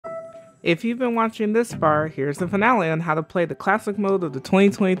If you've been watching this far, here's the finale on how to play the classic mode of the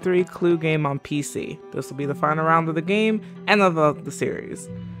 2023 Clue game on PC. This will be the final round of the game and of the series.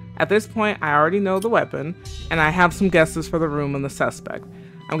 At this point, I already know the weapon, and I have some guesses for the room and the suspect.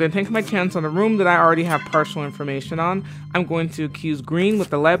 I'm going to take my chance on a room that I already have partial information on. I'm going to accuse Green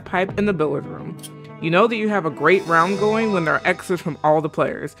with the lead pipe in the billiard room. You know that you have a great round going when there are X's from all the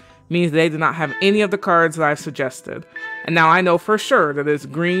players. Means they do not have any of the cards that I've suggested. And now I know for sure that it's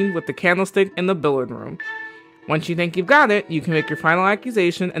Green with the candlestick in the billiard room. Once you think you've got it, you can make your final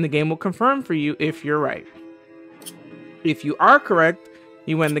accusation and the game will confirm for you if you're right. If you are correct,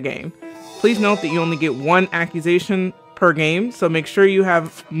 you win the game. Please note that you only get one accusation per game, so make sure you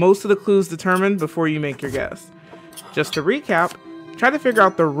have most of the clues determined before you make your guess. Just to recap, try to figure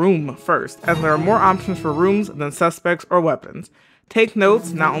out the room first, as there are more options for rooms than suspects or weapons. Take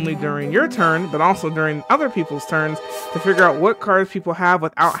notes not only during your turn, but also during other people's turns to figure out what cards people have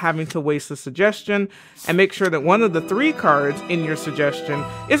without having to waste a suggestion, and make sure that one of the 3 cards in your suggestion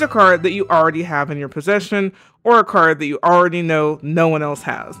is a card that you already have in your possession, or a card that you already know no one else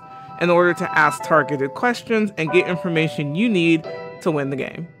has, in order to ask targeted questions and get information you need to win the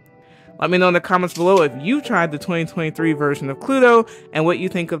game. Let me know in the comments below if you tried the 2023 version of Cluedo and what you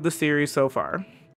think of the series so far.